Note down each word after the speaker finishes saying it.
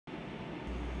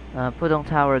Pudong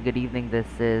Tower, good evening.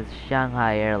 This is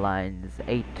Shanghai Airlines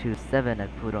 827 at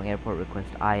Pudong Airport. Request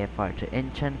IFR to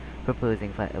Incheon,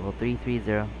 proposing flight level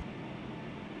 330.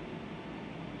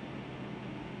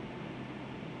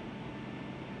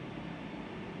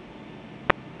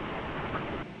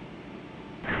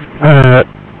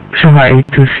 Shanghai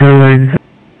 827,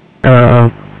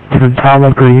 Pudong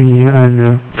Tower, good evening,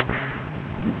 and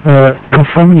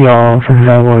confirm your flight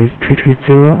level is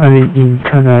 330, and in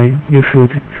China you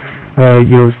should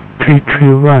use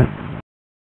 331.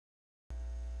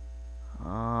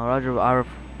 Roger, our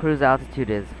cruise altitude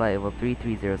is flight level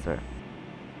 330, sir.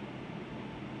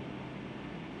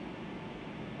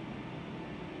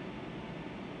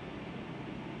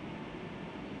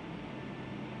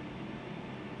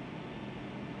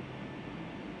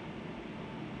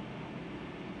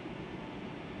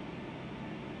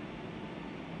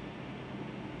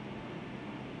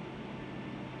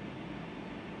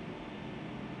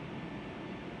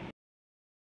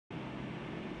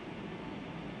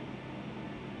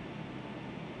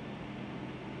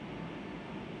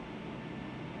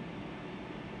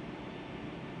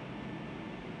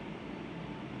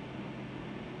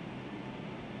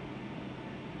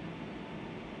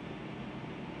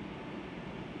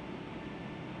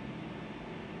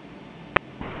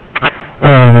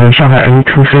 Shanghai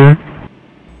 827.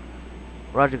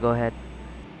 Roger, go ahead.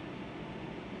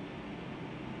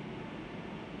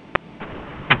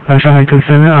 Shanghai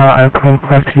 827, I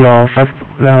request your first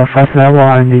level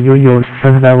and you use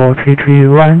first level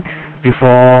 331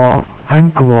 before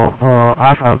Tango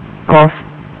Alpha Golf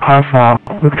Alpha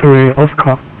Victory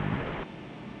Oscar.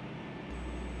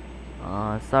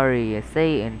 Sorry,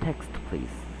 say in text,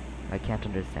 please. I can't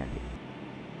understand you.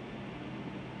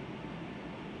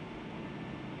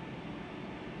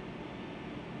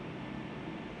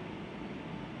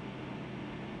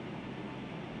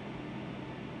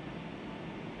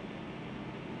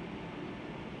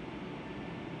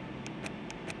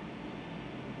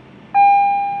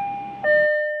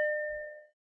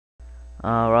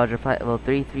 Roger, flight level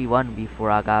 331 before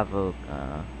Agavo,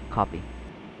 copy.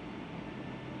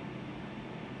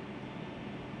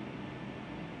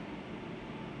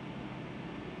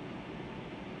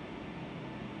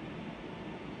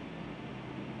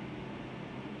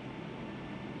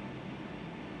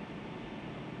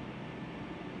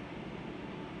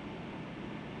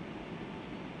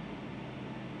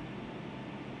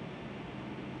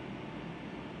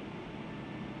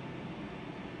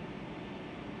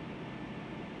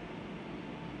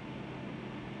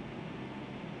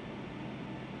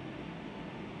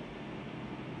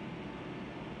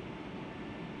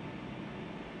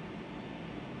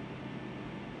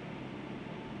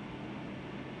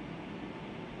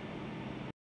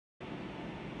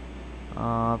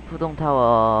 Pudong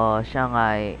Tower,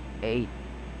 Shanghai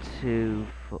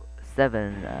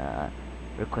 827,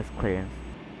 request clearance.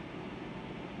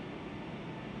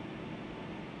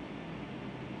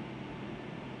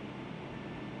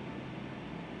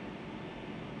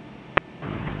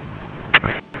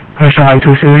 Shanghai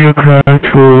 827, you clear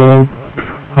to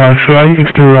right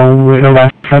extra runway,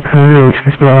 second route,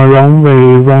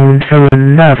 runway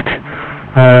 17 left.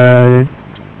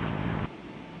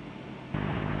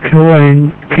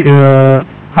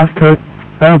 After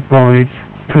airborne,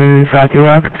 please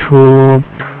direct to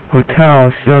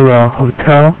Hotel Sierra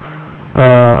Hotel,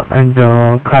 and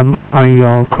come on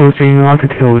your cruising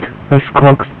altitude. Let's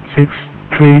clock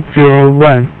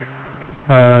 6301.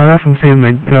 Reference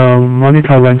monitor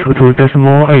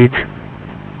 122.8.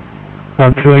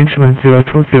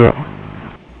 1281020.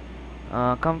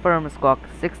 Confirm squawk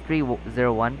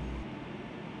 6301.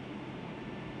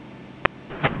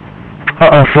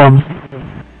 From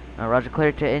Roger,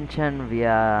 clear to Incheon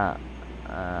via,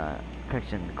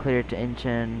 clear to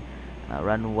Incheon,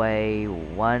 runway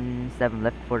 17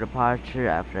 left for departure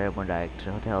after airborne direct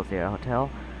to Hotel Sierra Hotel.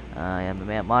 I am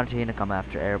monitoring to come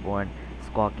after airborne,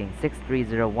 squawking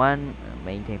 6301,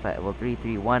 maintain flight level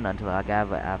 331 until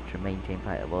Agava after maintain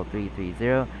flight level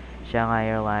 330, Shanghai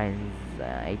Airlines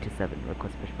 827,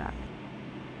 request pushback.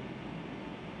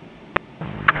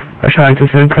 Shanghai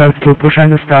 827, to push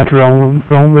and start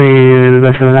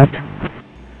runway 17 left.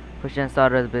 Push and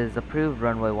start is approved,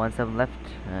 runway 17 left,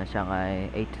 Shanghai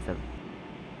 827.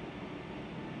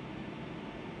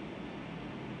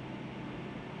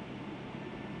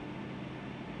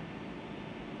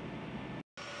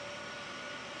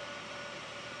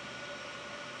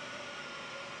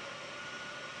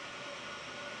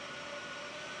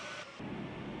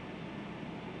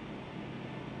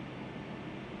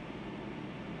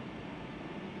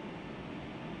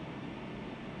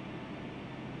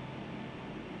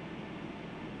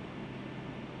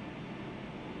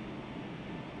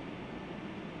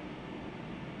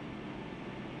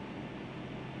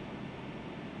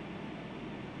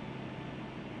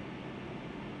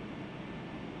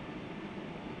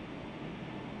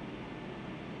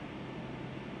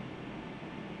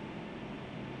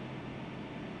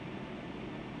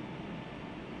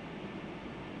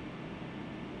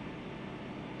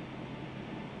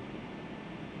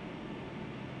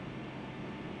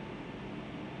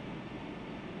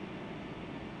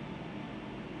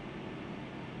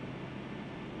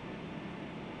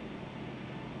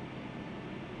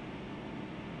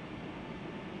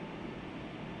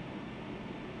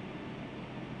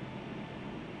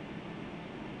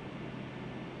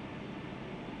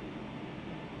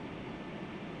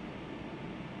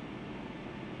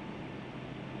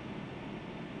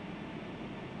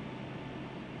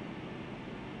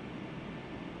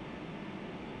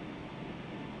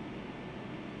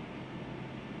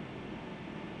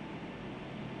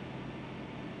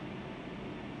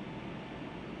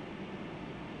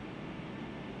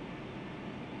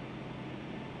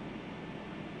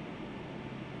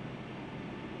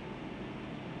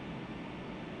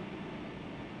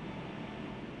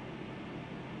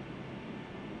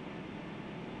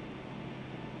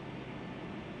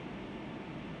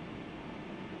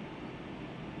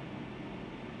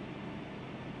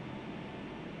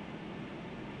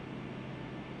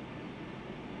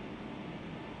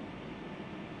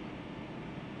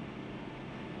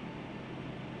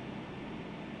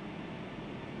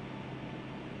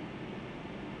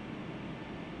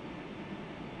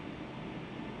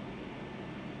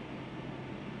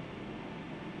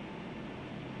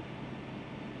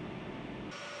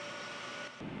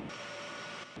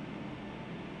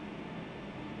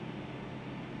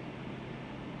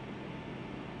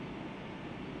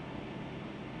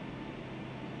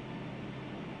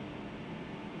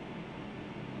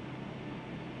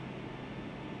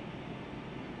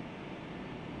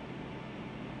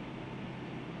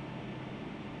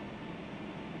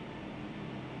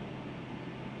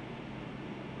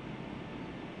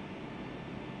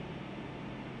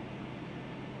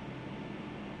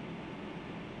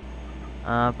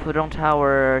 Pudong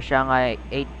Tower, Shanghai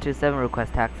 827,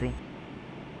 request taxi.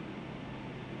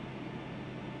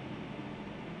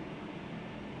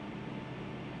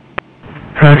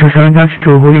 Try to 7 taxi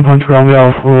to holding point runway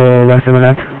of 17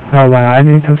 left, I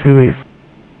need taxi with.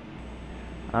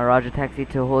 Roger, taxi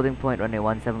to holding point runway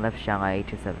 17 left, Shanghai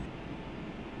 827.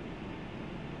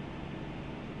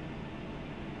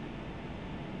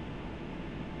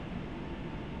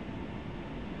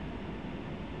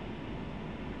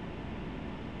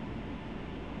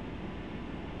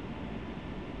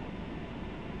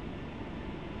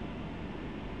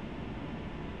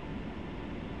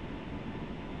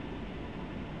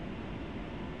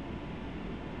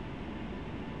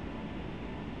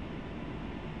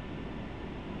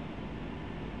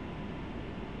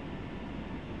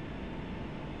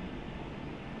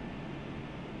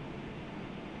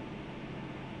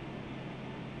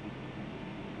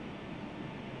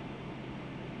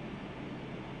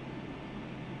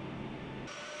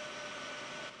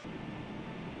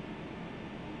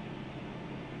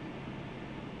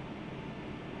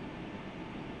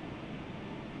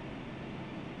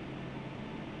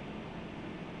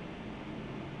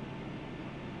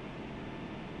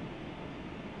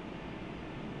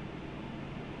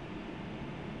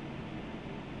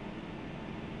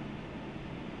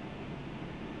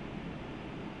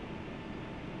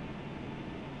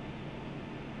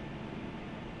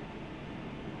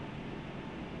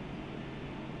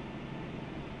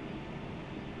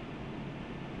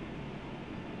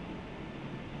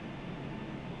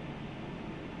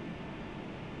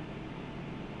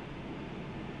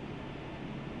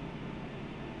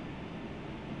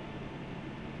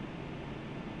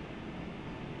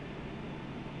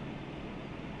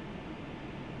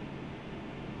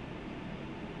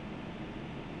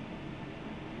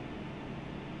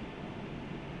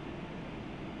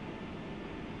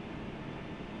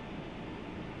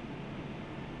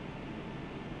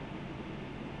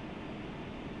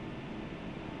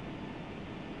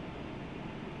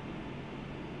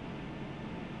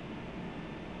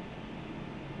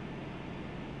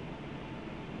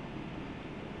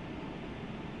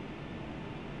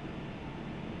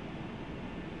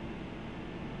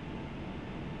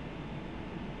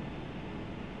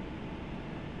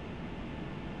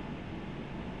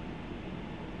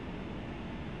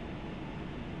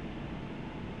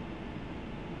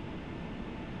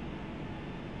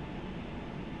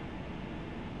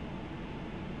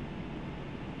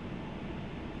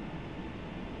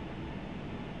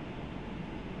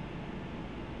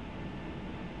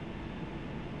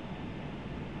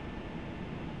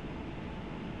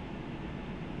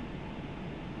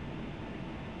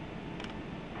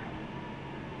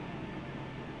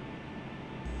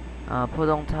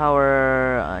 Pudong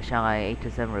Tower, Shanghai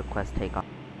 827, request takeoff.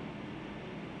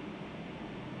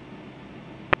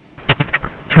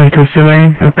 Try to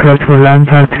 7, clear to land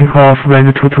takeoff,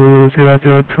 wind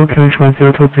 22002, QH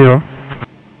 1020.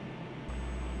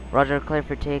 Roger, clear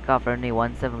for takeoff, runway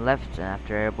 17 left,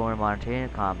 after airborne monitoring,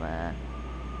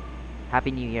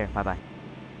 Happy New Year, bye bye.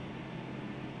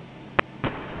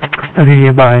 Okay,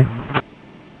 bye.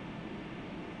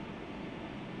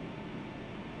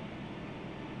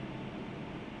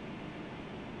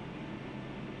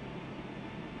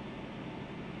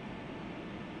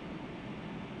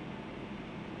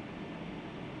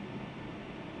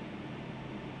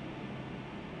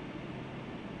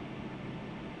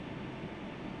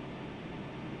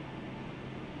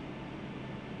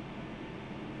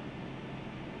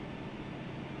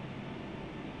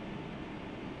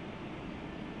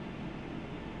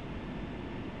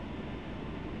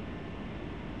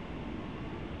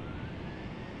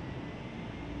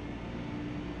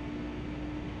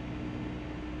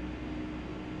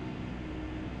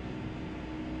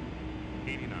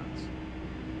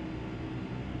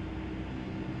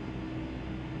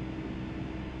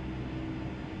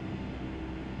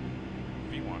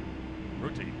 V1,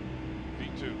 rotate.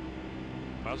 V2,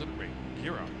 positive rate,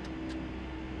 gear up.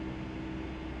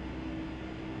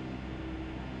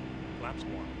 Flaps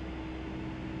 1.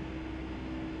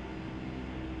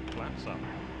 Flaps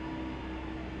up.